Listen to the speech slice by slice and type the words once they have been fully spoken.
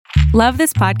Love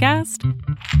this podcast?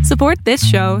 Support this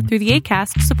show through the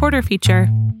Acast supporter feature.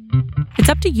 It's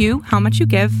up to you how much you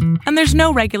give, and there's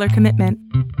no regular commitment.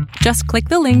 Just click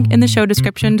the link in the show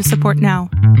description to support now.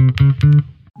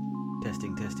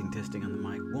 Testing on the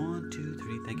mic. 1, 2,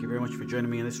 3. Thank you very much for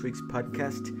joining me on this week's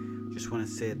podcast. Just want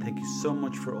to say thank you so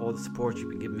much for all the support you've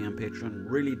been giving me on Patreon.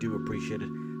 Really do appreciate it.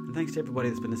 And thanks to everybody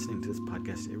that's been listening to this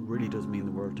podcast. It really does mean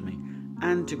the world to me.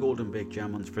 And to Golden Baked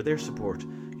Jam Buns for their support.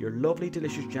 Your lovely,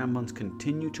 delicious jam buns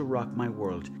continue to rock my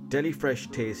world. Deli fresh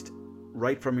taste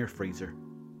right from your freezer.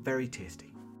 Very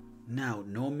tasty. Now,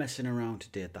 no messing around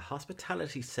today. The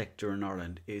hospitality sector in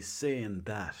Ireland is saying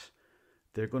that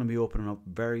they're going to be opening up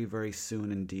very, very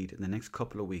soon indeed in the next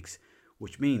couple of weeks,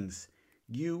 which means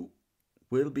you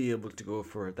will be able to go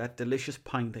for that delicious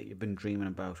pint that you've been dreaming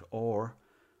about, or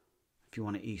if you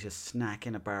want to eat a snack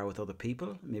in a bar with other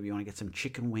people, maybe you want to get some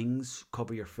chicken wings,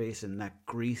 cover your face in that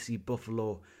greasy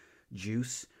buffalo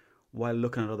juice while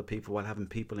looking at other people, while having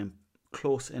people in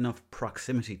close enough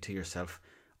proximity to yourself.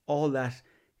 All that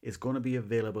is going to be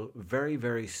available very,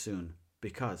 very soon,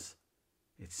 because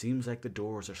it seems like the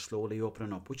doors are slowly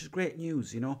opening up, which is great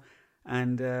news, you know.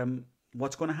 And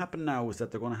what's going to happen now is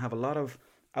that they're going to have a lot of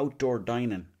outdoor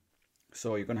dining.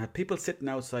 So you're going to have people sitting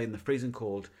outside in the freezing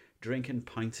cold drinking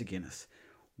pints of Guinness.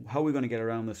 How are we going to get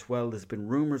around this? Well, there's been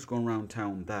rumours going around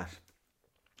town that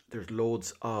there's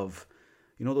loads of,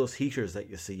 you know, those heaters that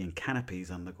you see in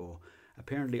canopies on the go.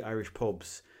 Apparently Irish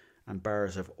pubs and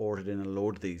bars have ordered in a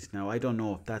load of these. Now, I don't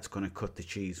know if that's going to cut the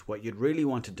cheese. What you'd really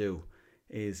want to do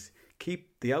is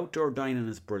keep the outdoor dining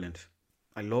is brilliant.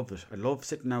 I love it. I love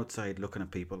sitting outside looking at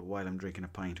people while I'm drinking a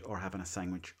pint or having a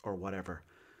sandwich or whatever.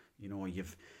 You know,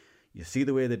 you see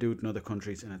the way they do it in other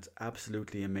countries, and it's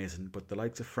absolutely amazing. But the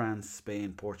likes of France,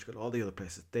 Spain, Portugal, all the other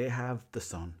places, they have the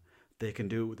sun. They can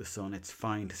do it with the sun. It's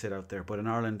fine to sit out there. But in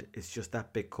Ireland, it's just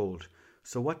that bit cold.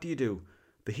 So what do?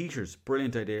 The heaters,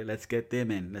 brilliant idea. Let's get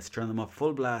them in. Let's turn them up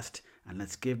full blast, and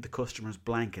let's give the customers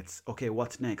blankets. Okay,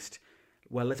 what's next?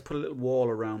 Well, let's put a little wall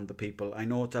around the people. I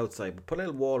know it's outside, but put a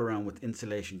little wall around with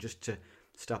insulation just to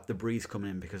stop the breeze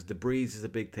coming in, because the breeze is a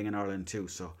big thing in Ireland too.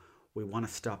 So we want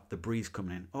to stop the breeze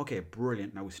coming in. Okay,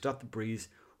 brilliant. Now we stop the breeze.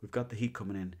 We've got the heat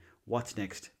coming in. What's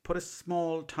next? Put a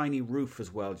small, tiny roof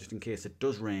as well, just in case it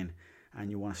does rain and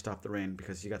you want to stop the rain,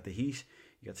 because you got the heat,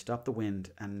 you got to stop the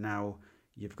wind, and now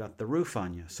you've got the roof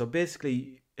on you. So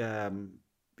basically, you're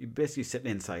basically sitting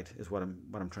inside is what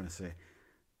I'm trying to say.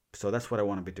 So that's what I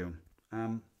want to be doing.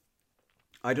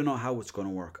 I don't know how it's going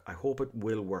to work. I hope it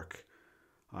will work.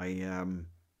 I'm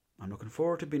looking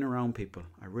forward to being around people.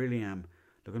 I really am.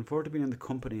 Looking forward to being in the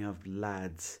company of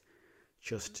lads,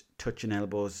 just touching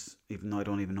elbows, even though I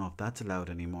don't even know if that's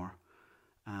allowed anymore.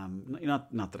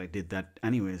 Not that I did that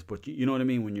anyways, but you know what I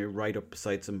mean, when you're right up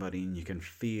beside somebody and you can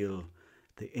feel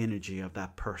the energy of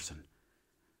that person.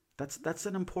 That's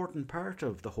an important part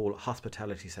of the whole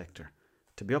hospitality sector,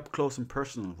 to be up close and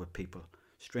personal with people,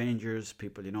 strangers,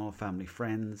 people you know, family,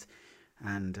 friends.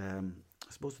 And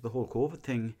I suppose with the whole COVID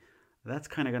thing, that's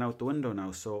kind of gone out the window now,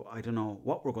 so I don't know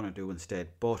what we're going to do instead.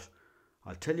 But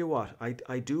I'll tell you what,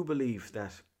 I do believe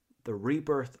that the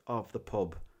rebirth of the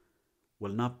pub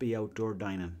will not be outdoor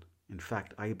dining. In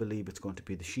fact, I believe it's going to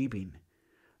be the Shebeen.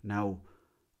 Now,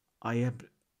 I've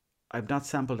not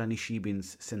sampled any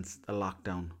Shebeens since the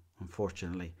lockdown,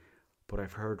 unfortunately, but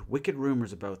I've heard wicked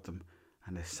rumours about them,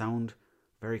 and they sound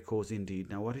very cosy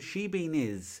indeed. Now, what a Shebeen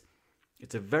is,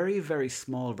 it's a very, very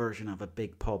small version of a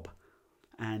big pub.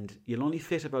 And you'll only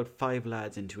fit about 5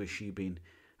 lads into a Shebeen,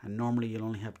 and normally you'll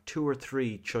only have 2 or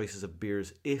 3 choices of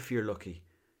beers if you're lucky.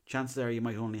 Chances are you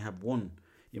might only have one.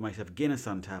 You might have Guinness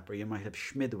on tap, or you might have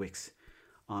Schmidwicks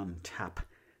on tap.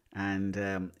 And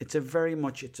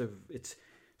it's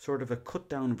sort of a cut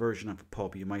down version of a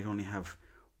pub. You might only have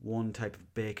one type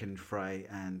of bacon fry,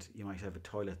 and you might have a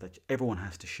toilet that everyone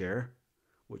has to share,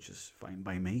 which is fine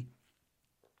by me.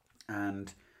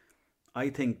 And I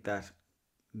think that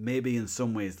maybe in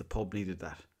some ways the pub needed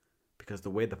that, because the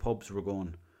way the pubs were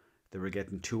going, they were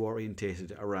getting too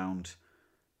orientated around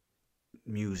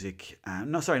music.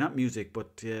 Not music,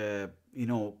 but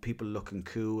people looking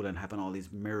cool and having all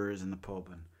these mirrors in the pub,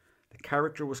 and the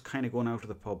character was kind of going out of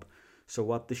the pub. So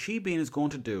what the Shebeen is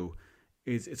going to do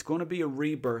is it's going to be a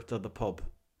rebirth of the pub.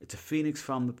 It's a phoenix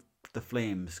from the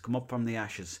flames, come up from the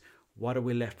ashes. What are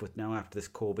we left with now after this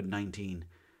COVID-19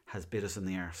 has bit us in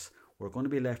the arse? We're going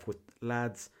to be left with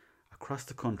lads across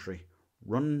the country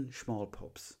running small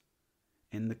pubs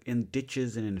in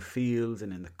ditches and in fields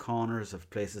and in the corners of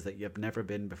places that you've never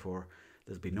been before.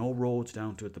 There'll be no roads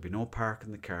down to it. There'll be no park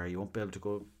in the car. You won't be able to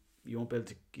go. You'll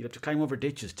have to climb over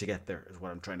ditches to get there, is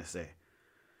what I'm trying to say.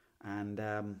 And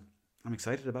I'm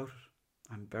excited about it.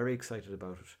 I'm very excited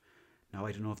about it. Now,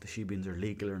 I don't know if the she-beans are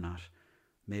legal or not.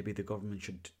 Maybe the government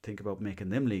should think about making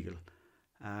them legal,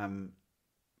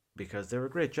 because they're a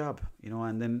great job,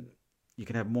 and then you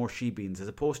can have more she-beans as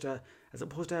opposed to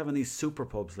having these super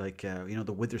pubs like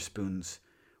the Witherspoons,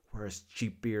 where it's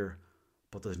cheap beer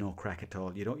but there's no crack at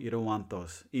all. You don't want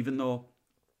those. Even though,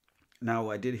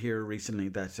 now I did hear recently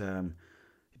that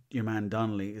your man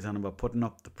Donnelly is on about putting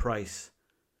up the price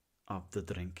of the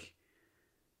drink.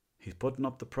 He's putting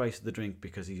up the price of the drink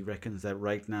because he reckons that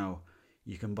right now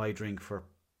you can buy drink for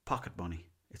pocket money.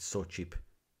 It's so cheap.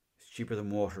 It's cheaper than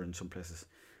water in some places.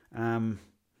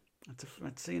 It's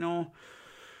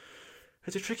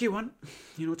a tricky one.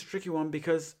 It's a tricky one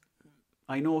because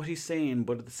I know what he's saying,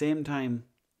 but at the same time,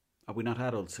 are we not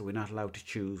adults? Are we not allowed to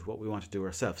choose what we want to do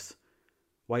ourselves?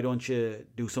 Why don't you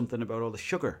do something about all the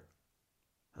sugar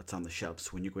that's on the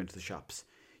shelves when you go into the shops?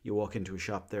 You walk into a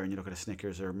shop there and you look at a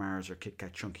Snickers or Mars or Kit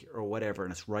Kat Chunky or whatever,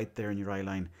 and it's right there in your eye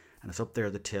line, and it's up there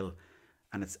the till,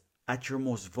 and it's at your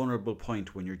most vulnerable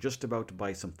point when you're just about to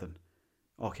buy something.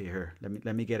 Okay, here,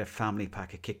 let me get a family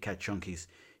pack of Kit Kat Chunkies.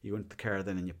 You go into the car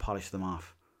then and you polish them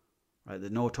off. Right?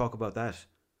 There's no talk about that.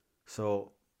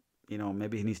 So,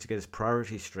 maybe he needs to get his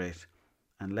priorities straight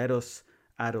and let us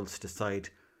adults decide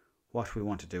what we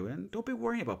want to do. And don't be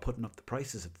worrying about putting up the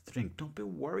prices of the drink. Don't be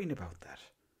worrying about that.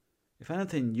 If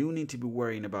anything, you need to be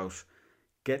worrying about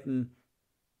getting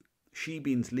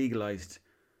she-beans legalised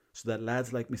so that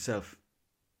lads like myself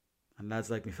and lads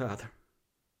like my father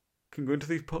can go into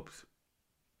these pubs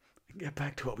and get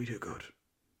back to what we do good.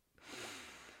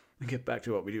 And get back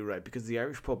to what we do right. Because the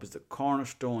Irish pub is the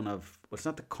cornerstone of, well, it's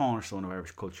not the cornerstone of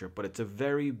Irish culture, but it's a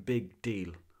very big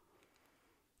deal.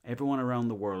 Everyone around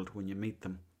the world, when you meet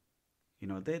them,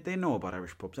 they know about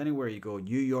Irish pubs. Anywhere you go,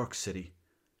 New York City,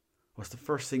 what's the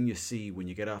first thing you see when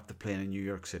you get off the plane in New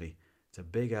York City? It's a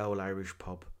big owl Irish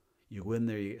pub. You go in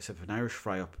there, you get yourself an Irish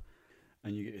fry up,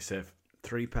 and you get yourself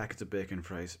 3 packets of bacon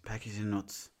fries, packets of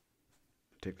nuts.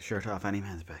 Take the shirt off any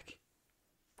man's back.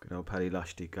 Good old Paddy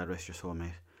Lochte, God rest your soul,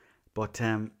 mate. But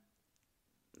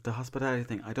the hospitality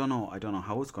thing, I don't know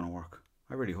how it's going to work.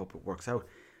 I really hope it works out.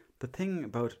 The thing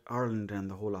about Ireland and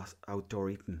the whole outdoor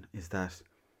eating is that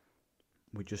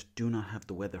we just do not have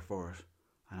the weather for it,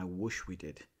 and I wish we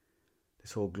did.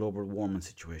 This whole global warming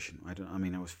situation. I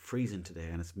was freezing today,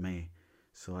 and it's May,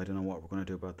 so I don't know what we're going to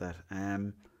do about that.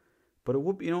 But it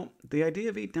would be, the idea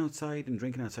of eating outside and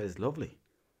drinking outside is lovely.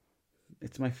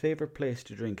 It's my favourite place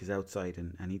to drink is outside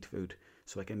and eat food,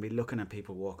 so I can be looking at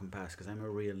people walking past, because I'm a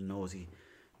real nosy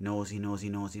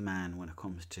man when it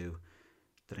comes to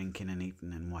drinking and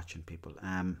eating and watching people.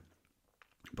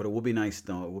 But it would be nice,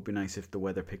 though. It would be nice if the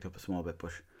weather picked up a small bit,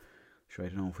 but sure, I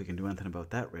don't know if we can do anything about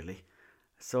that, really.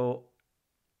 So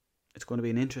it's going to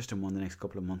be an interesting one the next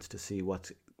couple of months to see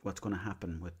what's going to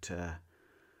happen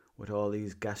with all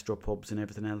these gastropubs and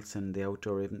everything else and the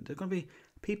outdoor event. There's going to be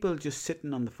people just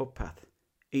sitting on the footpath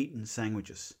eating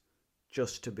sandwiches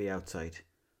just to be outside,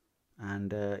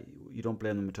 and you don't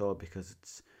blame them at all,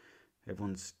 because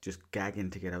everyone's just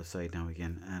gagging to get outside now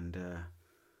again. And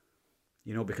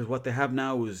because what they have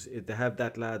now is they have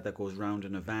that lad that goes round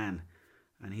in a van,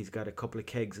 and he's got a couple of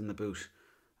kegs in the boot,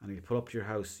 and he'll pull up to your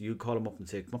house. You call him up and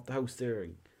say, come up the house there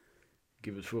and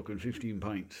give us fucking 15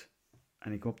 pints.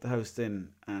 And he'll come up the house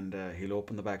then, and he'll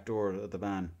open the back door of the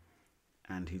van,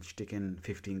 and he'll stick in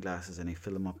 15 glasses, and he'll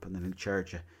fill them up, and then he'll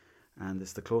charge you. And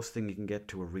it's the closest thing you can get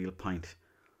to a real pint,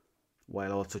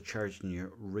 while also charging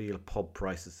you real pub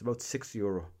prices. It's about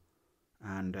 €6,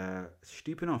 and it's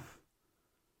steep enough.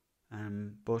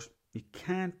 But you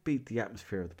can't beat the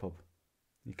atmosphere of the pub.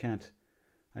 You can't.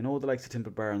 I know the likes of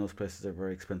Temple Bar and those places are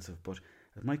very expensive, but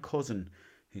as my cousin,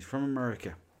 he's from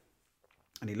America,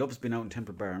 and he loves being out in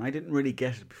Temple Bar, and I didn't really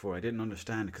get it before. I didn't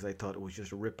understand, because I thought it was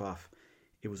just a rip-off.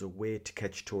 It was a way to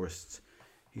catch tourists.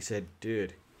 He said,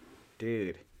 dude,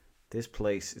 this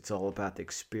place, it's all about the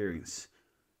experience.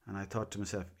 And I thought to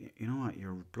myself, you know what,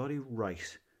 you're bloody right.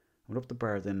 I went up the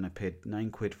bar then, and I paid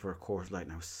 £9 for a Coors Light,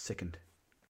 and I was sickened.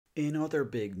 In other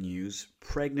big news,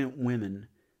 pregnant women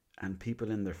and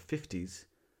people in their 50s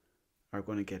are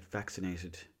going to get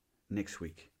vaccinated next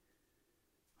week.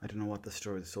 I don't know what the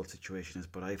story of this whole situation is,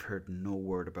 but I've heard no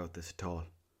word about this at all.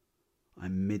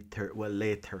 I'm late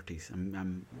 30s.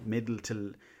 I'm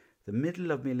the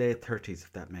middle of my late 30s,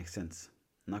 if that makes sense.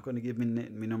 I'm not going to give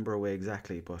my number away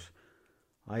exactly, but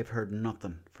I've heard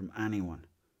nothing from anyone.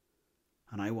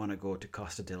 And I want to go to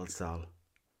Costa del Sol.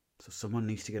 So someone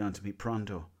needs to get onto me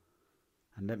pronto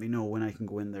and let me know when I can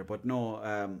go in there. But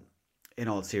no, in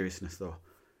all seriousness though,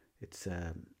 it's,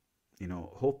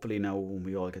 hopefully now when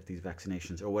we all get these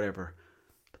vaccinations or whatever,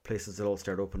 the places will all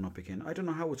start opening up again. I don't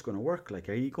know how it's going to work. Like,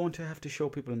 are you going to have to show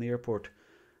people in the airport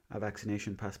a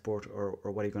vaccination passport, or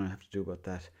what are you going to have to do about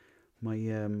that?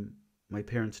 My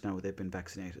parents now, they've been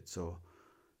vaccinated, so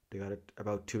they got it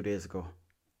about 2 days ago,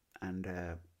 and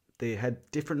they had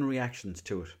different reactions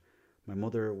to it. My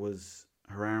mother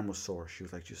her arm was sore. She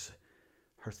was like, just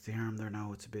hurts the arm there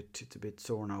now. It's a bit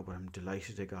sore now, but I'm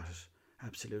delighted I got it.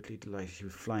 Absolutely delighted. She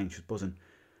was flying. She was buzzing.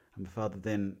 And my father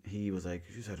then, he was like,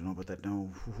 I don't know about that now.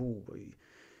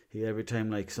 He every time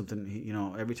like something,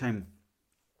 every time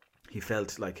he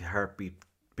felt like a heartbeat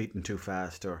beating too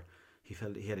fast, or he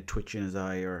felt he had a twitch in his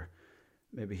eye, or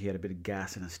maybe he had a bit of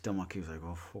gas in his stomach, he was like,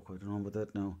 oh fuck, I don't know about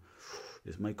that now.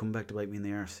 This might come back to bite me in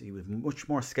the arse. He was much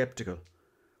more sceptical.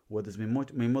 Whereas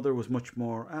my mother was much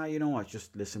more, you know what,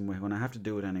 just listen, we're going to have to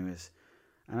do it anyways.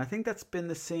 And I think that's been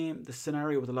the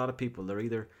scenario with a lot of people. They're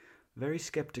either very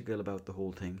sceptical about the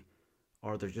whole thing,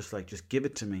 or they're just like, just give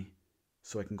it to me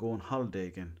so I can go on holiday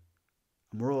again.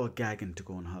 And we're all gagging to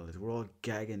go on holiday. We're all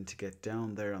gagging to get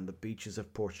down there on the beaches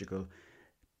of Portugal,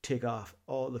 take off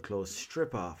all the clothes,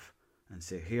 strip off, and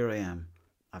say, here I am,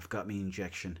 I've got my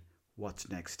injection, what's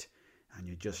next? And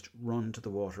you just run to the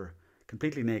water,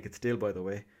 completely naked still, by the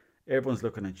way. Everyone's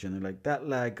looking at you and they're like, that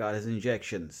lad got his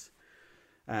injections.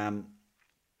 No,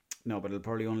 but it'll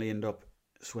probably only end up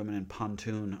swimming in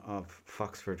pontoon of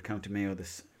Foxford, County Mayo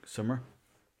this summer.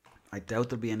 I doubt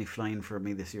there'll be any flying for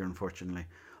me this year, unfortunately,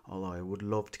 although I would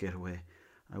love to get away.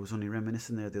 I was only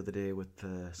reminiscing there the other day with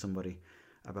somebody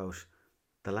about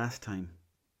the last time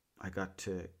I got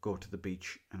to go to the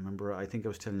beach. And remember, I think I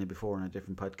was telling you before in a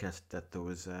different podcast that there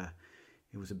was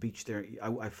it was a beach there.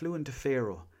 I flew into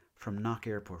Faro from Knock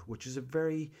Airport, which is a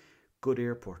very good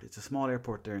airport. It's a small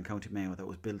airport there in County Mayo that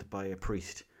was built by a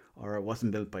priest. Or it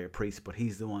wasn't built by a priest, but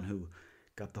he's the one who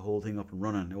got the whole thing up and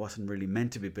running. It wasn't really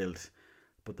meant to be built,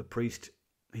 but the priest,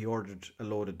 he ordered a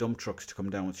load of dump trucks to come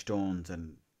down with stones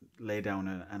and lay down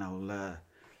an old,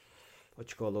 what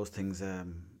you call those things,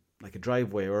 like a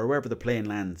driveway or wherever the plane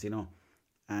lands,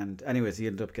 And anyways, he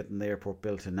ended up getting the airport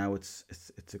built, and now it's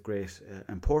a great,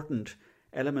 important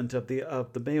element of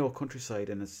the Mayo countryside,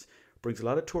 and it brings a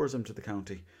lot of tourism to the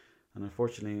county. And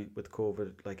unfortunately, with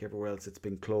COVID, like everywhere else, it's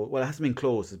been closed. Well, it hasn't been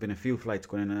closed. There's been a few flights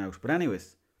going in and out. But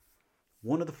anyways,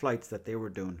 one of the flights that they were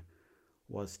doing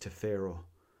was to Faro.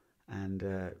 And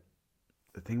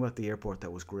the thing about the airport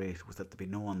that was great was that there'd be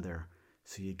no one there.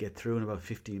 So you get through in about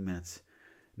 15 minutes.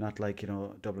 Not like,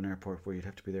 Dublin Airport where you'd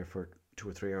have to be there for 2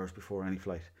 or 3 hours before any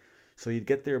flight. So you'd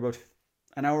get there about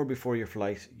an hour before your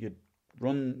flight. You'd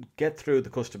get through the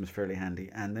customs fairly handy.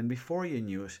 And then before you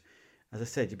knew it, as I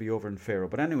said, you'd be over in Faro.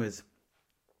 But anyways,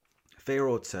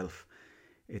 Faro itself,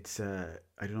 it's I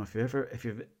don't know if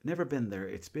you've never been there.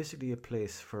 It's basically a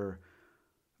place for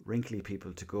wrinkly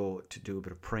people to go to do a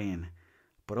bit of praying.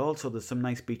 But also there's some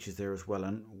nice beaches there as well.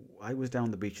 And I was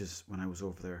down the beaches when I was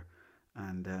over there,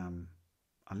 and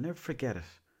I'll never forget it.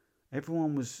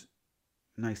 Everyone was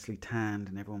nicely tanned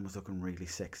and everyone was looking really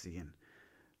sexy. And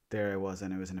there I was,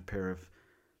 and I was in a pair of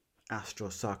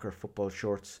AstroTurf soccer football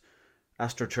shorts,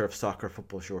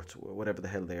 whatever the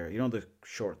hell they are. You know, the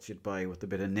shorts you'd buy with a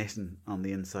bit of knitting on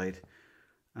the inside.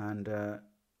 And I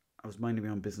was minding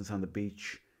my own business on the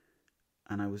beach,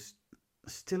 and I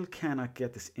still cannot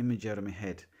get this image out of my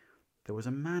head. There was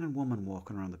a man and woman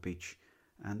walking around the beach,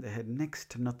 and they had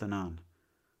next to nothing on.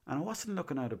 And I wasn't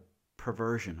looking at a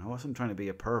perversion. I wasn't trying to be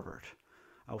a pervert.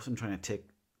 I wasn't trying to take,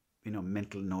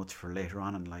 mental notes for later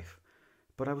on in life.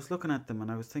 But I was looking at them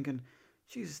and I was thinking,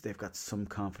 Jesus, they've got some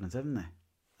confidence, haven't they?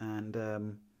 And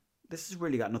this has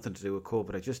really got nothing to do with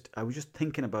COVID. I was just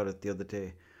thinking about it the other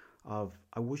day.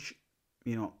 I wish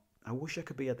I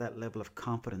could be at that level of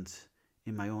confidence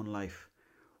in my own life,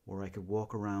 where I could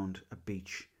walk around a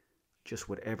beach just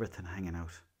with everything hanging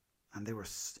out, and they were,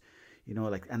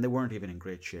 and they weren't even in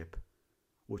great shape,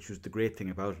 which was the great thing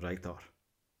about it. I thought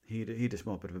he had a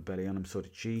small bit of a belly on him, so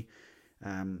did she.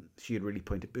 She had really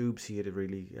pointed boobs. He had a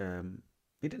really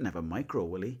he didn't have a micro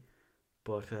willy,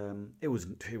 but it was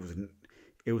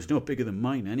no bigger than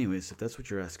mine, anyways, if that's what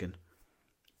you're asking.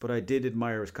 But I did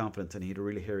admire his confidence, and he had a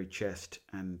really hairy chest,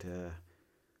 and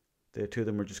the two of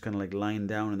them were just kind of like lying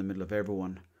down in the middle of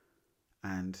everyone,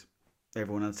 and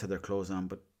everyone else had their clothes on,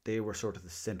 but they were sort of the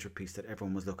centerpiece that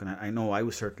everyone was looking at. I know I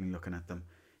was certainly looking at them.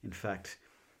 In fact,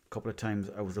 a couple of times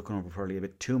I was looking over probably a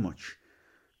bit too much,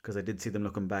 because I did see them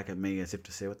looking back at me as if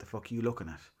to say, what the fuck are you looking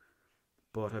at?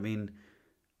 But I mean,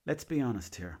 let's be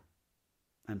honest here,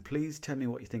 and please tell me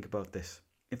what you think about this.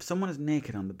 If someone is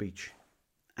naked on the beach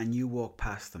and you walk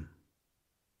past them,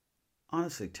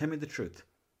 honestly, tell me the truth,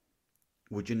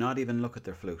 would you not even look at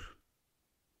their flute?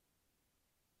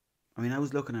 I mean, I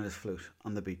was looking at his flute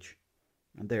on the beach,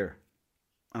 And there,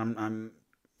 I'm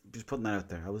just putting that out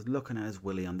there. I was looking at his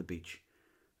willy on the beach,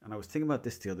 and I was thinking about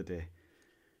this the other day.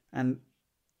 And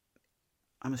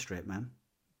I'm a straight man,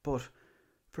 but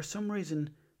for some reason,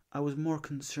 I was more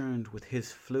concerned with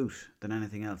his flute than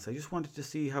anything else. I just wanted to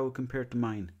see how it compared to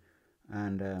mine.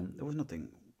 And there was nothing,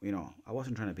 I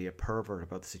wasn't trying to be a pervert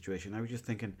about the situation. I was just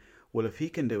thinking, well, if he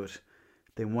can do it,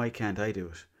 then why can't I do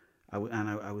it? I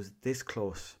was this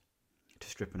close to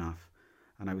stripping off.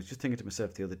 And I was just thinking to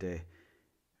myself the other day,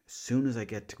 as soon as I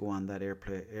get to go on that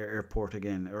airport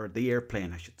again, or the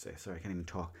airplane, I should say. Sorry, I can't even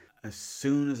talk. As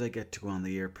soon as I get to go on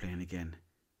the airplane again,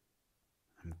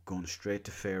 I'm going straight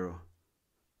to Faro.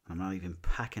 I'm not even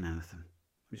packing anything.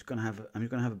 I'm just gonna have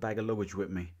a bag of luggage with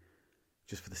me,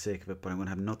 just for the sake of it. But I'm gonna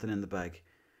have nothing in the bag.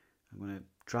 I'm gonna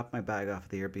drop my bag off at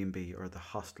the Airbnb or the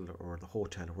hostel or the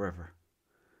hotel or wherever.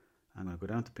 I'm gonna go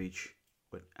down to the beach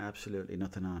with absolutely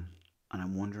nothing on, and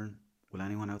I'm wondering, will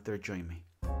anyone out there join me?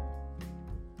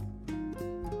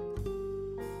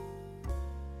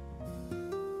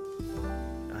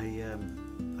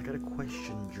 I got a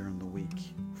question during the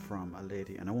week from a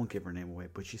lady, and I won't give her name away,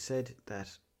 but she said that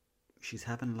she's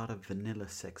having a lot of vanilla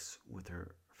sex with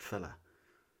her fella.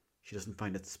 She doesn't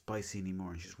find it spicy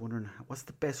anymore, and she's wondering what's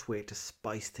the best way to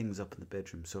spice things up in the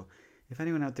bedroom. So if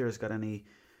anyone out there has got any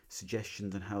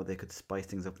suggestions on how they could spice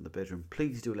things up in the bedroom,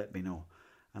 please do let me know,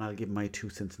 and I'll give my 2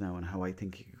 cents now on how I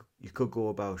think you could go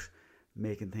about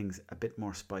making things a bit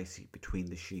more spicy between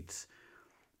the sheets.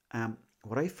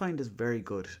 What I find is very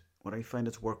good, what I find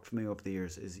has worked for me over the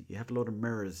years, is you have a lot of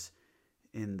mirrors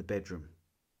in the bedroom,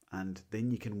 and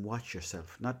then you can watch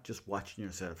yourself, not just watching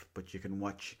yourself, but you can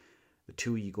watch the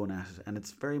two of you going at it, and it's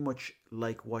very much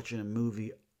like watching a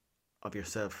movie of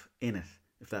yourself in it,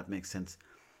 if that makes sense.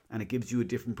 And it gives you a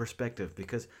different perspective,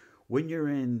 because when you're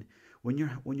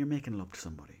making love to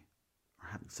somebody or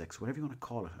having sex, whatever you want to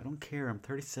call it, I don't care. I'm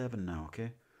 37 now,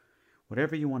 okay?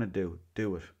 Whatever you want to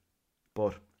do it.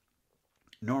 But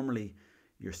normally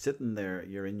you're sitting there,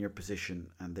 you're in your position,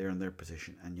 and they're in their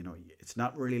position, and it's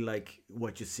not really like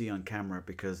what you see on camera,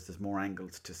 because there's more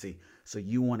angles to see, so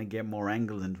you want to get more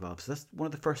angles involved. So that's one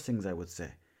of the first things I would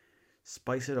say.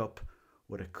 Spice it up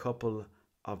with a couple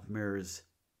of mirrors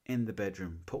in the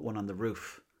bedroom. Put one on the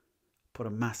roof, put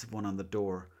a massive one on the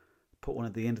door, put one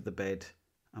at the end of the bed,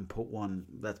 and put one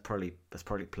that's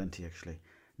probably plenty actually.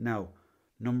 Now,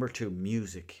 number 2,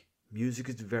 music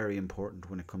is very important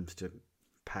when it comes to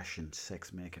passion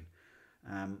sex making.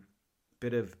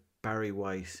 Bit of Barry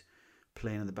White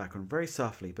playing in the background very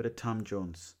softly, bit of Tom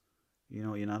Jones,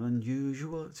 you're not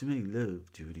unusual to me, love,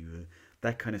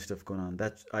 that kind of stuff going on.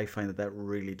 That I find that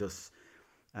really does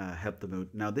help the mood.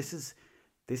 Now this is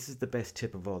the best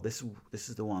tip of all. This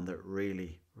is the one that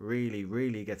really, really,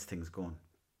 really gets things going.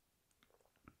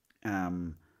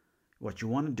 What you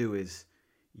want to do is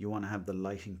you want to have the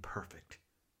lighting perfect,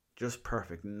 just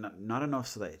perfect, not enough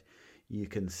so that you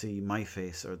can see my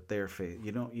face or their face.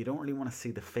 You don't really want to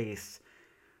see the face,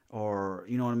 or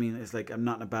you know what I mean. It's like, I'm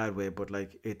not in a bad way, but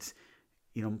like it's,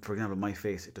 for example, my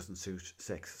face, it doesn't suit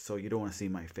sex, so you don't want to see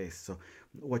my face. So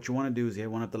what you want to do is you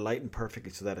want to have the lighting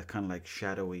perfectly so that it's kind of like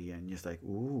shadowy, and just like,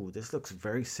 ooh, this looks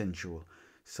very sensual.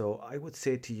 So I would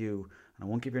say to you, and I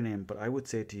won't give your name, but I would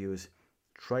say to you is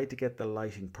try to get the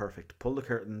lighting perfect. Pull the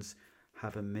curtains,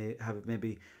 have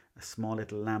maybe a small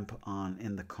little lamp on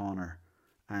in the corner,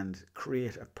 and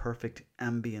create a perfect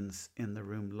ambience in the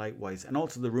room light-wise. And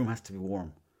also the room has to be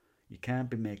warm. You can't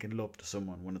be making love to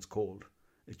someone when it's cold.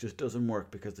 It just doesn't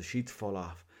work, because the sheets fall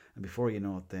off, and before you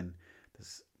know it, then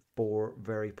there's 4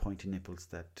 very pointy nipples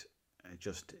that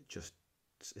just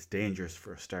it's dangerous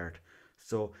for a start.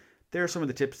 So there are some of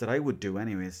the tips that I would do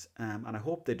anyways, and I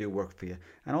hope they do work for you.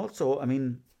 And also, I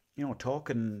mean,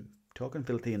 talking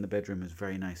filthy in the bedroom is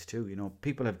very nice too.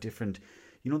 People have different,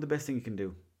 the best thing you can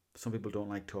do. Some people don't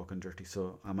like talking dirty,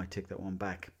 so I might take that one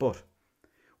back. But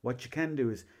what you can do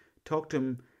is talk to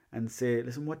them and say,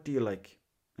 listen, what do you like?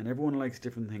 And everyone likes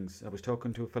different things. I was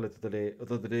talking to a fella the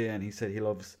other day, and he said he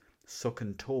loves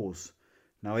sucking toes.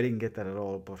 Now, I didn't get that at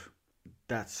all, but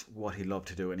that's what he loved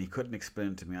to do, and he couldn't explain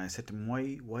it to me. I said to him,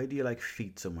 why do you like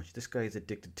feet so much? This guy is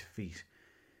addicted to feet.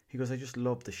 He goes, I just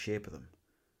love the shape of them.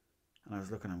 And I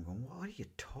was looking at him going, what are you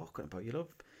talking about? You love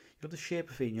the shape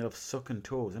of feet, and you love sucking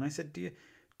toes. And I said, do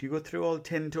you go through all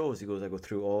 10 toes? He goes, I go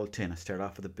through all 10. I start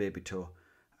off with the baby toe,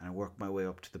 and I work my way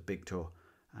up to the big toe,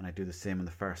 and I do the same on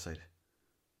the far side.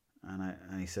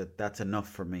 And he said, that's enough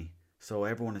for me. So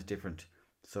everyone is different.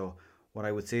 So what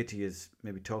I would say to you is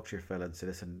maybe talk to your fella and say,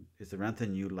 listen, is there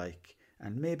anything you like?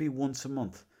 And maybe once a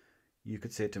month you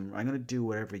could say to him, I'm going to do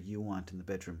whatever you want in the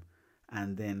bedroom.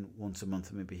 And then once a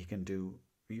month maybe he can do,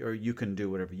 or you can do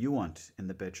whatever you want in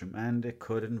the bedroom, and it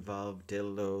could involve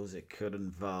dildos, it could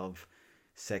involve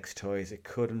sex toys, it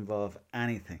could involve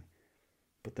anything.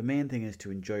 But the main thing is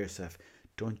to enjoy yourself.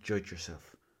 Don't judge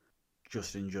yourself.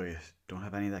 Just enjoy it. Don't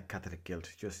have any of that Catholic guilt.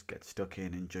 Just get stuck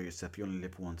in, enjoy yourself. You only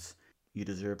live once. You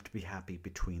deserve to be happy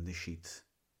between the sheets.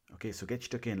 Okay, so get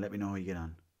stuck in. Let me know how you get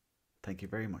on. Thank you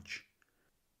very much.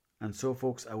 And so,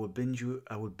 folks, I will bid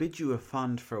you a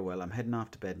fond farewell. I'm heading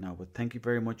off to bed now, but thank you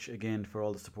very much again for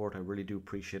all the support. I really do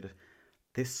appreciate it.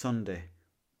 This Sunday,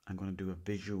 I'm going to do a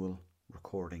visual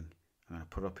recording. I'm going to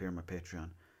put it up here on my Patreon.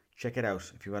 Check it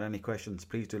out. If you've got any questions,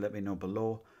 please do let me know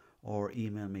below, or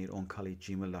email me at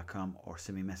owncollie@gmail.com, or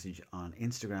send me a message on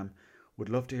Instagram. Would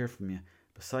love to hear from you.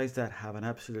 Besides that, have an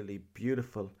absolutely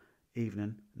beautiful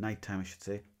evening, nighttime I should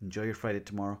say. Enjoy your Friday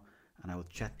tomorrow, and I will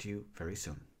chat to you very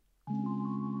soon.